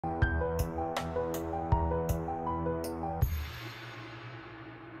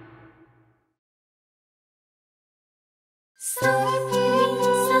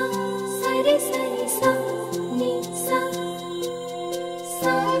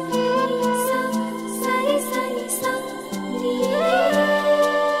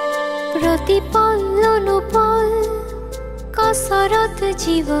प्रतिपल अनुपल कसरत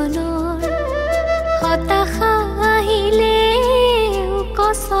जीवनर हताशा आहिले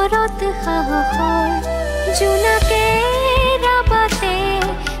कसरत साहसर जुनाक एरा बाटे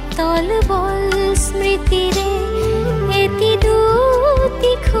तल बल स्मृतिरे एति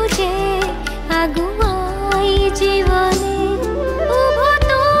दुति खोजे आगुआई जीवने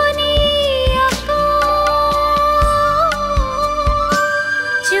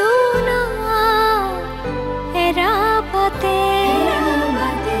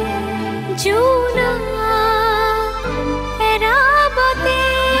Junak Era Baate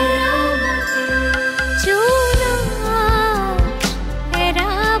Junak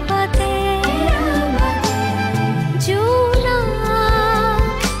Era Baate Junak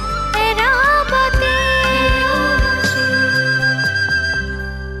Era Baate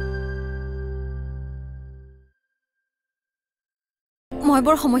মই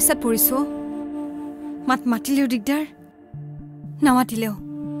বৰ সমস্যাত পৰিছো মাতিলেও দিগদাৰ নামাতিলেও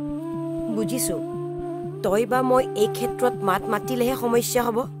বুজিছো তই বা মই এই ক্ষেত্ৰত মাতিলেহে সমস্যা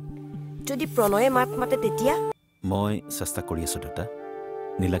হ'ব যদি প্ৰণয়ে মাতে তেতিয়া মই চেষ্টা কৰি আছো দাদা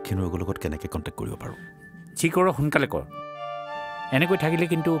নীলাক্ষীৰ লগত কেনেকৈ কন্টাক্ট কৰিব পাৰো যি কৰ সোনকালে কৰ এনেকৈ থাকিলে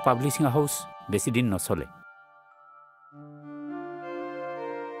কিন্তু পাব্লিছিং হাউচ বেছি দিন নচলে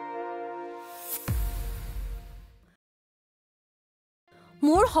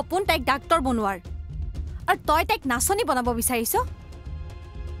মোৰ সপোন তাইক ডাক্তৰ বনোৱাৰ আৰু তই তাইক নাচনি বনাব বিচাৰিছ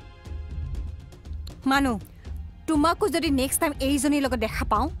মানো তোমাকো যদি নেক্সট টাইম এইজনীৰ লগত দেখা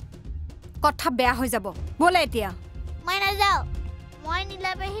পাওঁ কথা বেয়া হৈ যাব বলে এতিয়া মই নাযাওঁ মই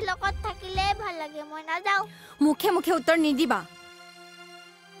নীলাবেহীৰ লগত থাকিলে ভাল লাগে মই নাযাওঁ মুখে মুখে উত্তৰ নিদিবা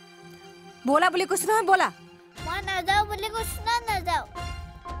বলা বুলি কৈছ নহয় বলা মই নাযাওঁ বুলি কৈছ না নাযাওঁ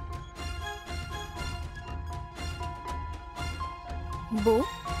বৌ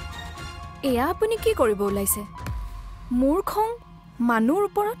এয়া আপুনি কি কৰিব ওলাইছে মোৰ খং মানুহৰ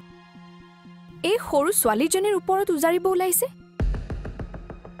ওপৰত এই সৰু ছোৱালীজনীৰ ওপৰত উজাৰিব ওলাইছে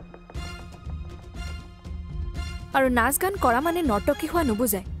আৰু নাচ গান কৰা মানে নৰ্তকী হোৱা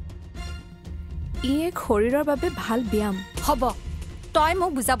নুবুজায় ই এক শৰীৰৰ বাবে ভাল ব্যায়াম হ'ব তই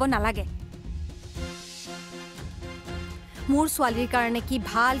মোক বুজাব নালাগে মোৰ ছোৱালীৰ কাৰণে কি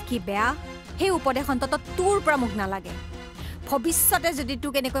ভাল কি বেয়া সেই উপদেশ অন্তত তোৰ পৰা মোক নালাগে ভৱিষ্যতে যদি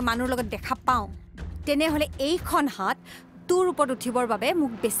তোক এনেকৈ মানুহৰ লগত দেখা পাওঁ তেনেহ'লে এইখন হাত তোৰ ওপৰত উঠিবৰ বাবে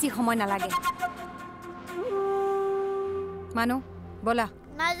মোক বেছি সময় নালাগে মানো বলা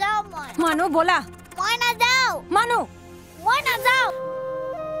নাযাওঁ মই মানো বলা মই নাযাওঁ মানো মই নাযাওঁ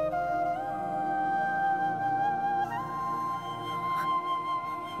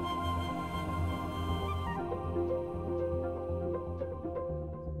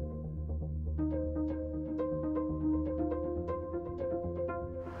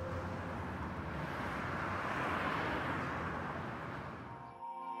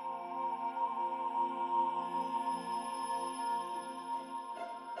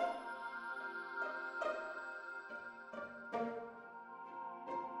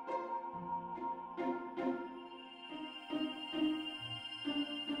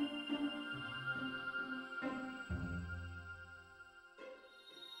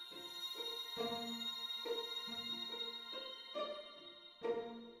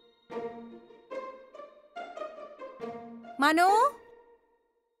মানো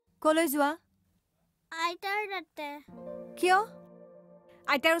কলৈ যোৱা আইতাৰ তাতে কিয়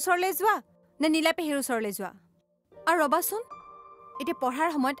আইতাৰ ওচৰলৈ যোৱা নে নীলাপেহীৰ ওচৰলৈ যোৱা আৰু ৰবাচোন এতিয়া পঢ়াৰ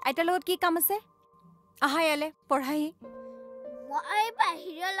সময়ত আইতাৰ লগত কি কাম আছে আহা ইয়ালে পঢ়াহি মই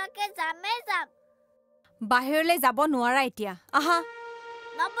বাহিৰলৈকে যাম বাহিৰলৈ যাব নোৱাৰা এতিয়া আহা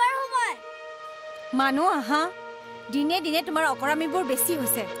নপঢ়ো মই মানো আহা দিনে দিনে তোমাৰ অকৰামিবোৰ বেছি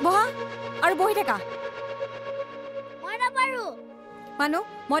হৈছে বহা আৰু বহি থাকা মই নপঢ়ো মানো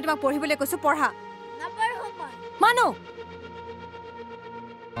মই তোমাক পঢ়িবলৈ কৈছো পঢ়া নপঢ়ো মই মানো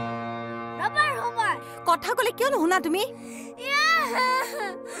নপঢ়ো মই কথা ক'লে কিয় নুশুনা তুমি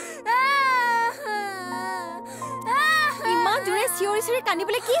ইমান জোৰে চিঞৰি চিঞৰি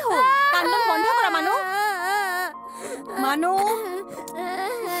কান্দিবলৈ কি হ'ল কান্দন বন্ধ কৰা মানো মানো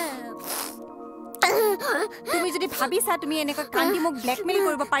তুমি যদি ভাবিছা তুমি এনেকৈ কান্দি মোক ব্লেকমেইল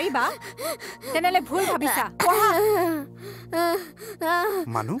কৰিব পাৰিবা তেনেহ'লে ভুল ভাবিছা পঢ়া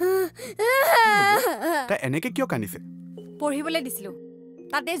মানো তাই এনেকে কিয় কান্দিছে পঢ়িবলৈ দিছিলো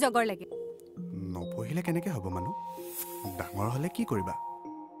তাতে জগৰ লাগে নপঢ়িলে কেনেকে হ'ব মানো ডাঙৰ হ'লে কি কৰিবা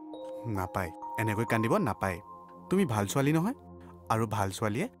নাপায় এনেকৈ কান্দিব নাপায় তুমি ভাল ছোৱালী নহয় আৰু ভাল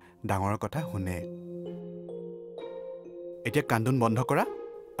ছোৱালীয়ে ডাঙৰৰ কথা শুনে এতিয়া কান্দন বন্ধ কৰা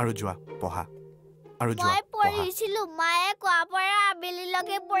আৰু যোৱা পঢ়া আৰু যোৱা মই পঢ়িছিলো মায়ে কোৱা পৰা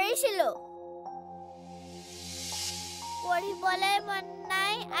আবেলিলৈকে পঢ়িছিলো পঢ়িবলৈ মন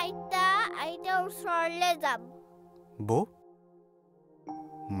নাই আইতাৰ ওচৰলৈ যাম বৌ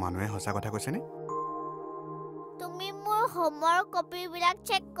মানুহে সঁচা কথা কৈছেনে তুমি মোৰ হোমৱৰ্ক কপিবিলাক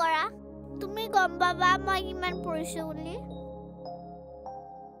চেক কৰা তুমি গম পাবা মই কিমান পঢ়িছো বুলি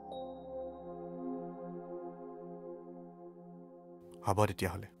হ'ব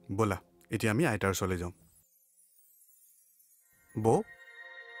তেতিয়াহ'লে ব'লা এতিয়া আমি আইতাৰ ওচৰলৈ যাওঁ বৌ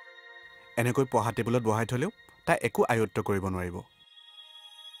এনেকৈ পঢ়া টেবুলত বহাই থ'লেও তাই একো আয়ত্ব কৰিব নোৱাৰিব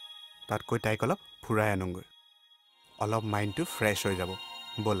তাতকৈ তাইক অলপ ফুৰাই আনোগৈ অলপ মাইণ্ডটো ফ্ৰেছ হৈ যাব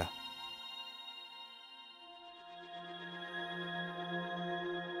ব'লা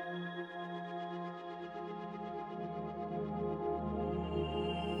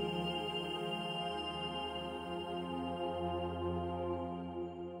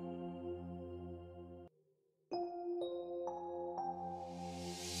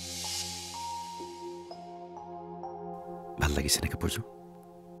ভাল লাগিছে নে কাপোৰযোৰ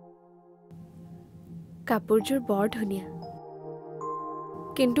কাপোৰযোৰ বৰ ধুনীয়া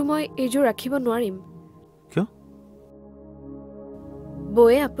কিন্তু মই এইযোৰ ৰাখিব নোৱাৰিম কিয়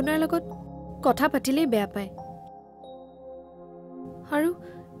বৌয়ে আপোনাৰ লগত কথা পাতিলেই বেয়া পায় আৰু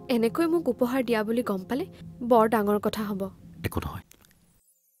এনেকৈ মোক উপহাৰ দিয়া বুলি গম পালে বৰ ডাঙৰ কথা হ'ব একো নহয়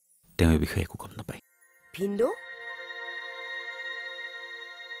তেওঁ এই বিষয়ে একো গম নাপায় ভিন্দু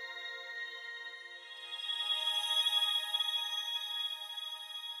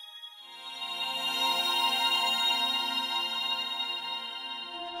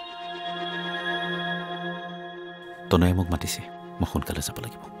তনয়ে মোক মাতিছে মই সোনকালে যাব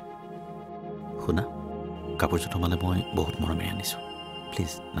লাগিব শুনা কাপোৰযোৰ তোমালৈ মই বহুত মৰমেৰে আনিছোঁ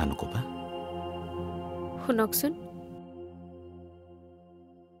প্লিজ না নক'বা শুনকচোন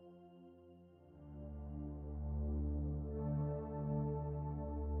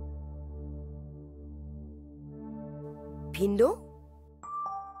ভিন্দু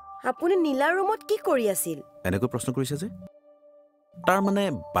আপুনি নীলাৰ ৰুমত কি কৰি আছিল এনেকৈ প্ৰশ্ন কৰিছে যে তাৰ মানে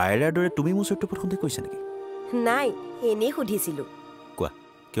বায়ৰাৰ দৰে তুমি মোৰ চৰিত্ৰ প্ৰথমতে কৈছা নেকি নাই এনেই সুধিছিলোঁ কোৱা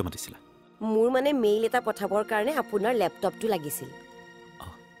কিয় মাতিছিলা মোৰ মানে মেইল এটা পঠাবৰ কাৰণে আপোনাৰ লেপটপটো লাগিছিল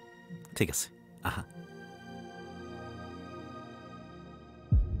ঠিক আছে আহা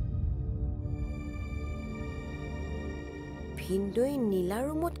ভিন্দুৱে নীলাৰ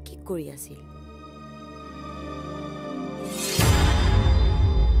ৰুমত কি কৰি আছিল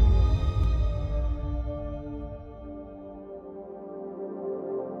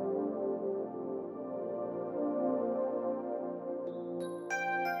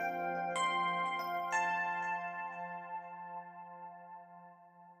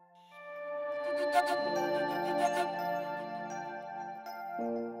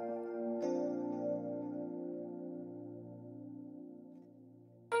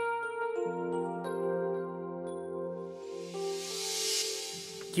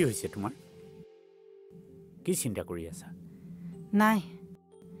কি হৈছে তোমাৰ কি চিন্তা কৰি আছা নাই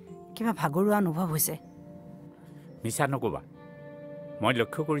কিবা ভাগৰুৱা অনুভৱ হৈছে মিছা নক'বা মই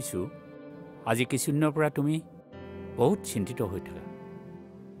লক্ষ্য কৰিছোঁ আজি কিছুদিনৰ পৰা তুমি বহুত চিন্তিত হৈ থাকা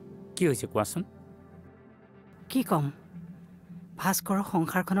কি হৈছে কোৱাচোন কি ক'ম ভাস্কৰৰ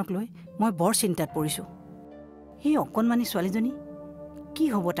সংসাৰখনক লৈ মই বৰ চিন্তাত পৰিছোঁ সেই অকণমানি ছোৱালীজনী কি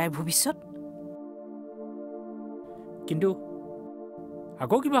হ'ব তাইৰ ভৱিষ্যত কিন্তু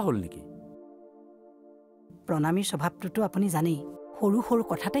আকৌ কিবা হ'ল নেকি প্ৰণামীৰ স্বভাৱটোতো আপুনি জানেই সৰু সৰু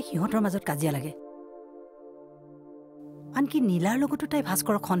কথাতে সিহঁতৰ মাজত কাজিয়া লাগে আনকি নীলাৰ লগতো তাই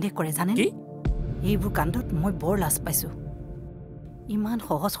ভাস্কৰক সন্দেহ কৰে জানে এইবোৰ কাণ্ডত মই বৰ লাজ পাইছোঁ ইমান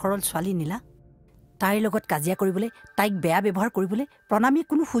সহজ সৰল ছোৱালী নীলা তাইৰ লগত কাজিয়া কৰিবলৈ তাইক বেয়া ব্যৱহাৰ কৰিবলৈ প্ৰণামীক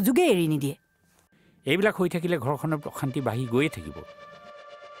কোনো সুযোগেই এৰি নিদিয়ে এইবিলাক হৈ থাকিলে ঘৰখনৰ অশান্তি বাঢ়ি গৈয়ে থাকিব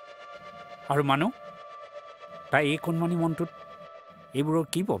আৰু মানুহ তাই এই কণমানি মনটোত এইবোৰৰ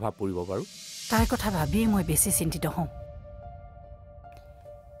কি প্ৰভাৱ পৰিব বাৰু তাইৰ কথা ভাবিয়েই মই বেছি চিন্তিত হওঁ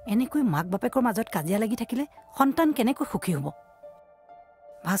এনেকৈ মাক বাপেকৰ মাজত কাজিয়া লাগি থাকিলে সন্তান কেনেকৈ সুখী হ'ব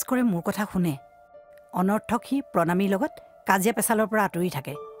ভাস্কৰে মোৰ কথা শুনে অনৰ্থক সি প্ৰণামীৰ লগত কাজিয়া পেচালৰ পৰা আঁতৰি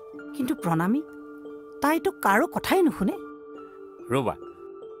থাকে কিন্তু প্ৰণামী তাইতো কাৰো কথাই নুশুনে ৰ'বা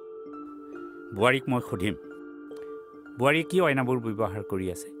বোৱাৰীক মই সুধিম বোৱাৰীয়ে কিয় আইনাবোৰ ব্যৱহাৰ কৰি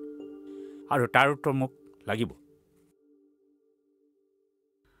আছে আৰু তাৰ উত্তৰ মোক লাগিব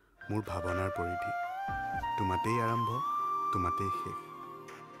মোৰ ভাৱনাৰ পৰিধি তোমাতেই আৰম্ভ তোমাতেই শেষ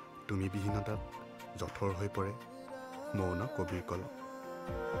তুমি বিহীনতাত জঠৰ হৈ পৰে মৌন কবিৰ কলম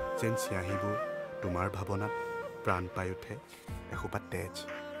যেন চিয়াহীবোৰ তোমাৰ ভাৱনাত প্ৰাণ পাই উঠে এসোপা তেজ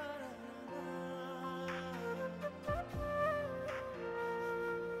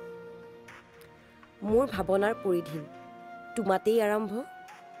মোৰ ভাৱনাৰ পৰিধি তোমাতেই আৰম্ভ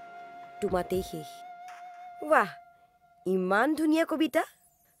তোমাতেই শেষ ৱাহ ইমান ধুনীয়া কবিতা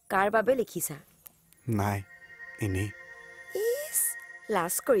কাৰ বাবে লিখিছা নাই এনেই ইস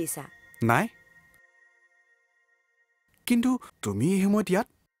লাজ কৰিছা নাই কিন্তু তুমি এই সময়ত ইয়াত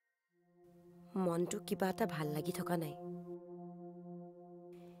মনটো কিবা এটা ভাল লাগি থকা নাই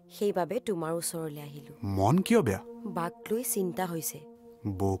সেইবাবে তোমাৰ ওচৰলৈ আহিলো মন কিয় বেয়া বাক লৈ চিন্তা হৈছে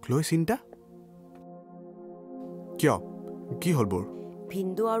বৌক লৈ চিন্তা কিয় কি হ'ল বৰ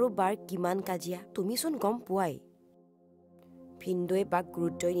ভিন্দু আৰু বাৰ কিমান কাজিয়া তুমিচোন গম পোৱাই ভিন্দুৱে বাক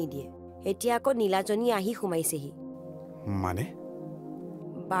গুৰুত্বই নিদিয়ে এতিয়া আকৌ নীলাজনী আহি সোমাইছেহি মানে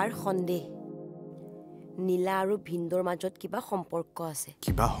বাৰ সন্দেহ নীলা আৰু ভিন্দুৰ মাজত কিবা সম্পৰ্ক আছে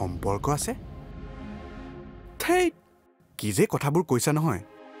কিবা সম্পৰ্ক আছে থেই কি যে কথাবোৰ কৈছা নহয়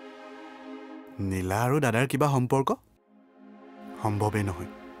নীলা আৰু দাদাৰ কিবা সম্পৰ্ক সম্ভৱেই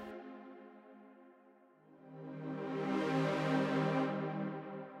নহয়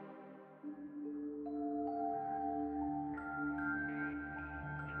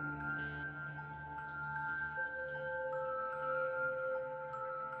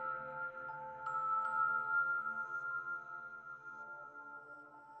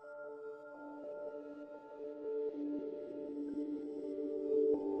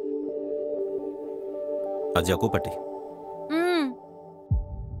আজি আকৌ পাৰ্টি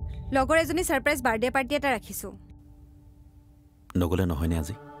লগৰ এজনী সাৰপ্ৰাইজ বাৰ্থডে পাৰ্টি এটা ৰাখিছো নগলে নহয়নে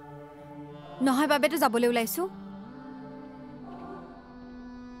আজি নহয় বাবেতো যাবলৈ ওলাইছো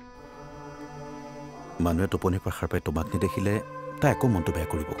মানুহে টোপনিৰ পৰা সাৰ পাই তোমাক নেদেখিলে তাই আকৌ মনটো বেয়া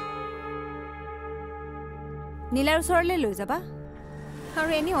কৰিব নীলাৰ ওচৰলৈ লৈ যাবা আৰু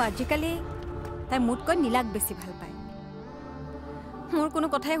এনেও আজিকালি তাই মোতকৈ নীলাক বেছি ভাল পায় মোৰ কোনো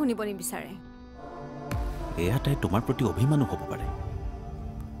কথাই শুনিব নিবিচাৰে এয়া তাই তোমাৰ প্ৰতি অভিমানো হ'ব পাৰে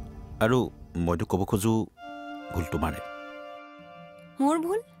আৰু মইতো ক'ব খোজো ভুল তোমাৰে মোৰ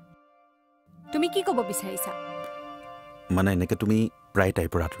ভুল তুমি কি ক'ব বিচাৰিছা মানে এনেকৈ তুমি প্ৰায় তাইৰ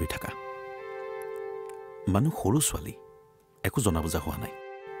পৰা আঁতৰি থাকা মানুহ সৰু ছোৱালী একো জনা বুজা হোৱা নাই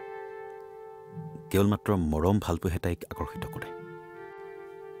কেৱল মাত্ৰ মৰম ভালপোৱাহে তাইক আকৰ্ষিত কৰে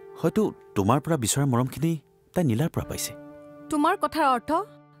হয়তো তোমাৰ পৰা বিচৰা মৰমখিনি তাই নীলাৰ পৰা পাইছে তোমাৰ কথাৰ অৰ্থ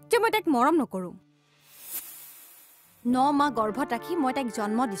যে মই তাইক মৰম নকৰোঁ 9 মাহ গৰ্ভত ৰাখি মই তাইক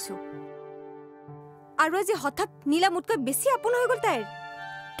জন্ম দিছো আৰু আজি হঠাৎ নীলা মোতকৈ বেছি আপোন হৈ গ'ল তাইৰ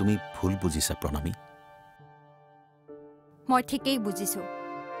তুমি ভুল বুজিছা প্ৰণামী মই ঠিকেই বুজিছো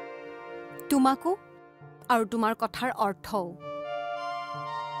তোমাকো আৰু তোমাৰ কথাৰ অৰ্থও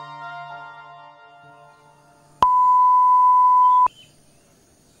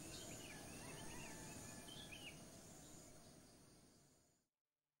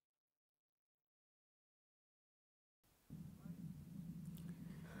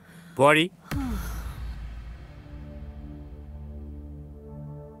বোৱাৰী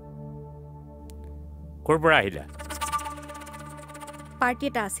ক'ৰ পৰা আহিলা পাৰ্টি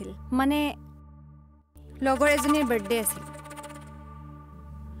এটা আছিল মানে লগৰ এজনীৰ বাৰ্থডে আছিল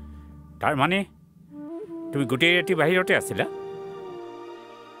তাৰ মানে তুমি গোটেই ৰাতি বাহিৰতে আছিলা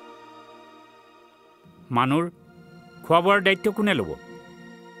মানুহৰ খোৱা বোৱাৰ দায়িত্ব কোনে ল'ব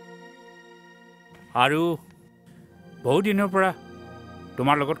আৰু বহু দিনৰ পৰা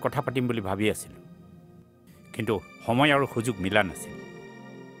তোমাৰ লগত কথা পাতিম বুলি ভাবি আছিলোঁ কিন্তু সময় আৰু সুযোগ মিলা নাছিল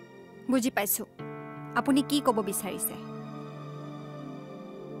বুজি পাইছো আপুনি কি ক'ব বিচাৰিছে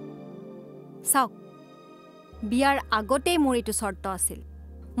চাওক বিয়াৰ আগতেই মোৰ এইটো চৰ্ত আছিল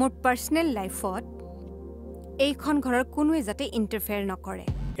মোৰ পাৰ্চনেল লাইফত এইখন ঘৰৰ কোনোৱে যাতে ইণ্টাৰফেয়াৰ নকৰে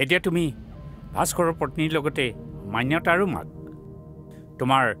এতিয়া তুমি ভাস্কৰৰ পত্নীৰ লগতে মান্যতা আৰু মাক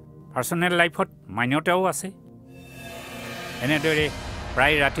তোমাৰ পাৰ্চনেল লাইফত মান্যতাও আছে এনেদৰে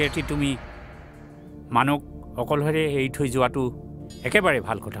প্ৰায় ৰাতি ৰাতি তুমি মানুহক অকলশৰে এৰি থৈ যোৱাটো একেবাৰে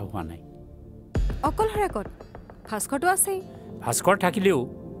ভাল কথা হোৱা নাই অকলশৰে ক'ত ভাস্কৰটো আছেই ভাস্কৰ থাকিলেও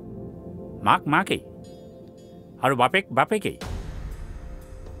মাক মাকেই আৰু বাপেক বাপেকেই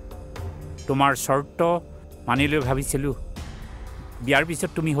তোমাৰ চৰ্ত মানি লৈ ভাবিছিলোঁ বিয়াৰ পিছত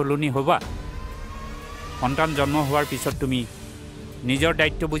তুমি সলনি হ'বা সন্তান জন্ম হোৱাৰ পিছত তুমি নিজৰ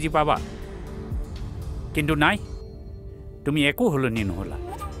দায়িত্ব বুজি পাবা কিন্তু নাই তুমি একো সলনি নহ'লা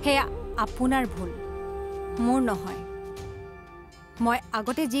সেয়া আপোনাৰ ভুল মোৰ নহয় মই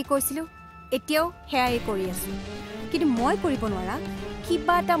আগতে যি কৈছিলোঁ এতিয়াও সেয়াই কৰি আছোঁ কিন্তু মই কৰিব নোৱাৰা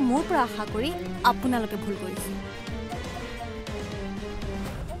কিবা এটা মোৰ পৰা আশা কৰি আপোনালোকে ভুল কৰিছে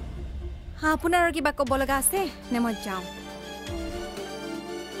আপোনাৰ আৰু কিবা ক'ব লগা আছে নে মই যাওঁ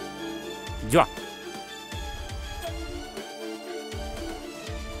যোৱা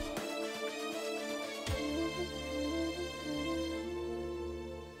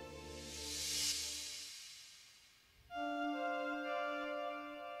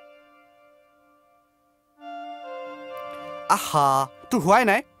আহা তোৰ হোৱাই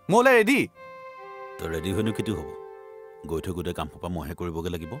নাই মই ওলাই ৰেডি তই ৰেডি হৈনো কিটো হ'ব গৈ থৈ গোটেই কাম সোপা মইহে কৰিবগৈ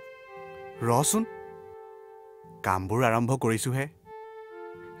লাগিব ৰচোন কামবোৰ আৰম্ভ কৰিছোঁহে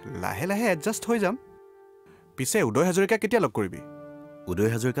লাহে লাহে এডজাষ্ট হৈ যাম পিছে উদয় হাজৰিকা কেতিয়া লগ কৰিবি উদয়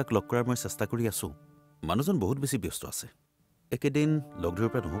হাজৰিকাক লগ কৰাৰ মই চেষ্টা কৰি আছোঁ মানুহজন বহুত বেছি ব্যস্ত আছে একেদিন লগ ধৰিব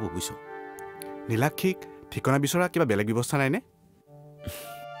পৰা নহ'ব বুজিছ নীলাক্ষীক ঠিকনা বিচৰা কিবা বেলেগ ব্যৱস্থা নাইনে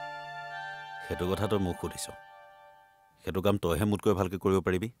সেইটো কথা তই মোক সুধিছ সেইটো কাম তইহে মোতকৈ ভালকৈ কৰিব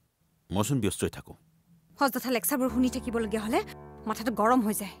পাৰিবি মইচোন ব্যস্ত হৈ থাকোঁ সজতথা লেকচাৰবোৰ শুনি থাকিবলগীয়া হ'লে মাথাটো গৰম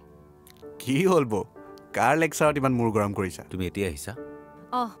হৈ যায় কি হ'ল বৌ কাৰ লেকচাৰত ইমান মূৰ গৰম কৰিছা তুমি এতিয়া আহিছা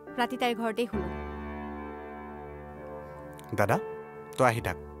ৰাতি তাইৰ ঘৰতেই শুনো দাদা তই আহি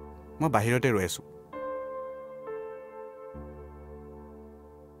থাক মই বাহিৰতে ৰৈ আছোঁ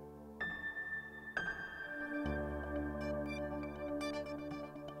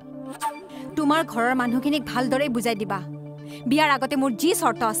তোমাৰ ঘৰৰ মানুহখিনিক ভালদৰে বুজাই দিবা বিয়াৰ আগতে মোৰ যি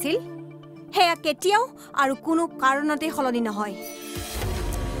চৰ্ত আছিল সেয়া কেতিয়াও আৰু কোনো কাৰণতে সলনি নহয়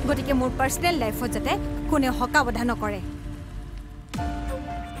গতিকে মোৰ পাৰ্চনেল লাইফত যাতে কোনেও হকা বাধা নকৰে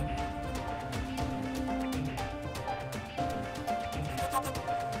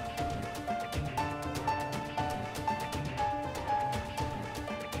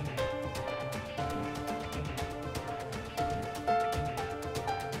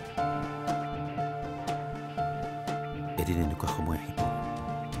এদিন এনেকুৱা সময় আহিব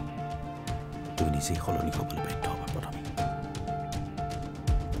তুমি নিজেই সলনি হ'বলৈ বাধ্য হ'বা প্ৰথমে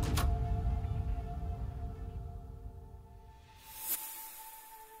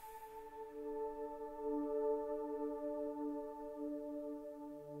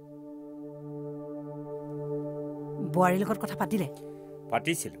বোৱাৰীৰ লগত কথা পাতিলে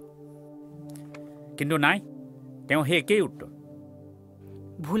পাতিছিলোঁ কিন্তু নাই তেওঁ সেই একেই উত্তৰ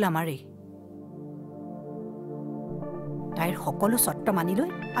ভুল আমাৰেই তাইৰ সকলো চৰ্ত মানি লৈ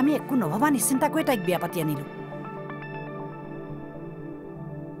আমি একো নভবা নিশ্চিন্তাকৈ তাইক বিয়া পাতি আনিলোঁ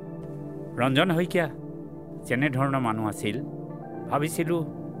ৰঞ্জন শইকীয়া যেনেধৰণৰ মানুহ আছিল ভাবিছিলোঁ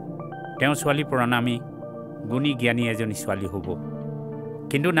তেওঁ ছোৱালী প্ৰণামী গুণী জ্ঞানী এজনী ছোৱালী হ'ব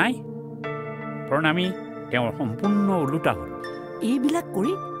কিন্তু নাই প্ৰণামী তেওঁৰ সম্পূৰ্ণ ওলোটা হ'ল এইবিলাক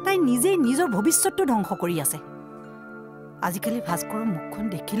কৰি তাই নিজেই নিজৰ ভৱিষ্যতটো ধ্বংস কৰি আছে আজিকালি ভাস্কৰৰ মুখখন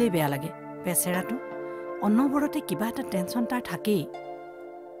দেখিলেই বেয়া লাগে বেচেৰাটো অনবৰতে কিবা এটা টেনশ্যন তাৰ থাকেই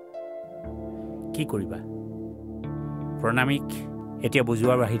কি কৰিবা প্ৰণামীক এতিয়া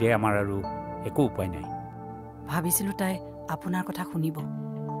বুজোৱাৰ বাহিৰে আমাৰ আৰু একো উপায় নাই ভাবিছিলোঁ তাই আপোনাৰ কথা শুনিব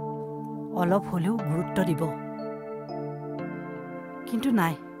অলপ হ'লেও গুৰুত্ব দিব কিন্তু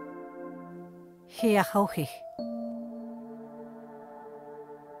নাই সেই আশাও শেষ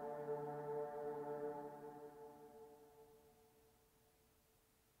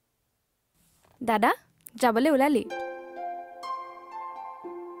দাদা যাবলৈ ওলালি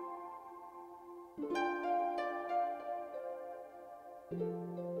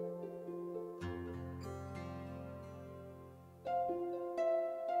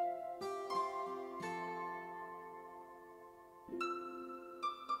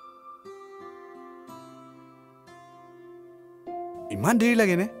ইমান দেৰি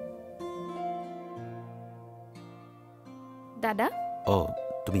লাগেনে দাদা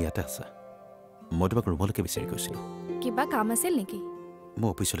তুমি ইয়াতে আছা মই তোমাক ৰুমলৈকে বিচাৰি গৈছিলোঁ কিবা কাম আছিল নেকি মই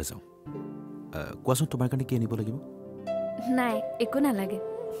অফিচলৈ যাওঁ কোৱাচোন তোমাৰ কাৰণে কি আনিব লাগিব নাই একো নালাগে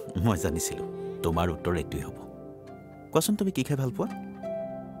মই জানিছিলোঁ তোমাৰ উত্তৰ এইটোৱেই হ'ব কোৱাচোন তুমি কি খাই ভাল পোৱা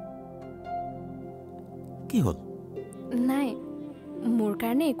কি হ'ল নাই মোৰ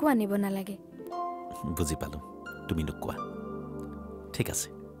কাৰণে একো আনিব নালাগে বুজি পালোঁ তুমি নোকোৱা ঠিক আছে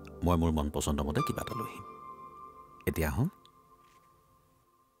মই মোৰ মন পচন্দ মতে কিবা এটা লৈ আহিম এতিয়া আহোঁ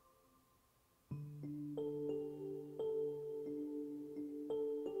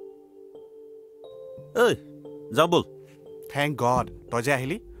ঐ যাওঁ ব'ল থেংক গড তই যে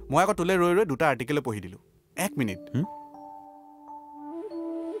আহিলি মই আকৌ তোলে ৰৈ ৰৈ দুটা আৰ্টিকেলে পঢ়ি দিলোঁ 1 মিনিট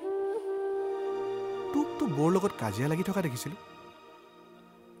তোকতো বৰ লগত কাজিয়া লাগি থকা দেখিছিলোঁ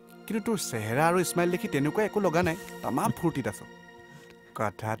কিন্তু তোৰ চেহেৰা আৰু স্মাইল দেখি তেনেকুৱা একো লগা নাই তামাম ফূৰ্তিত আছ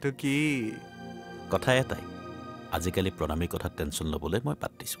কথাটো কি কথা এটাই আজিকালি প্ৰণামীৰ কথাত টেনশ্যন ল'বলৈ মই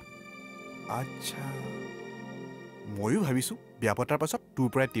বাদ দিছোঁ আচ্ছা ময়ো ভাবিছোঁ বিয়া পতাৰ পাছত তোৰ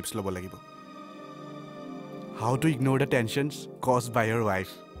পৰাই টিপছ ল'ব লাগিব how to ignore the টেনশ্যনছ cause by your wife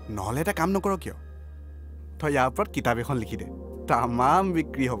নহ'লে এটা কাম নকৰ কিয় তই ইয়াৰ ওপৰত কিতাপ এখন লিখি দে তামাম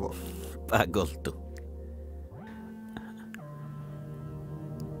বিক্ৰী হ'ব পাগলটো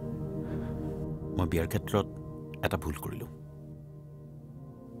মই বিয়াৰ ক্ষেত্ৰত এটা ভুল কৰিলোঁ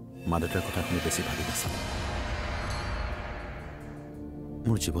মা দেউতাৰ কথাখিনি বেছি ভাবি নাচালোঁ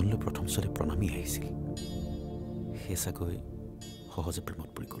মোৰ জীৱনলৈ প্ৰথম ছোৱালী প্ৰণামী আহিছিল সেই চাগৈ সহজে প্ৰেমত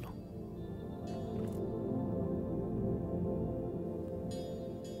পৰি গ'লো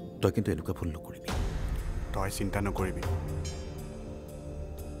তই কিন্তু এনেকুৱা ভুল নকৰিবি তই চিন্তা নকৰিবি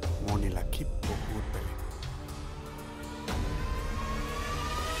মোৰ নীলাক্ষী বহুত বেলেগ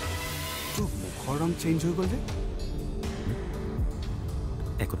তোৰ মুখৰ ৰং চেঞ্জ হৈ গ'ল যে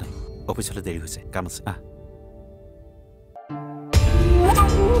একো নাই অফিচলৈ দেৰি হৈছে কাম আছে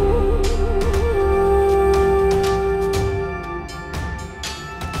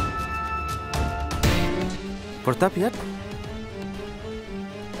প্ৰতাপ ইয়াত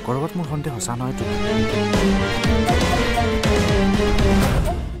কৰবাত মোৰ সন্দেহ সঁচা নহয়তো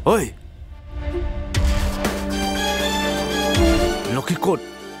ঐ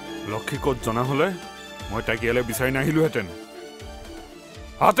লক্ষী ক'ত জনা হ'লে মই তাইক ইয়ালৈ বিচাৰি নাহিলোহেঁতেন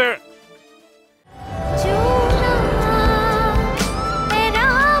হাতে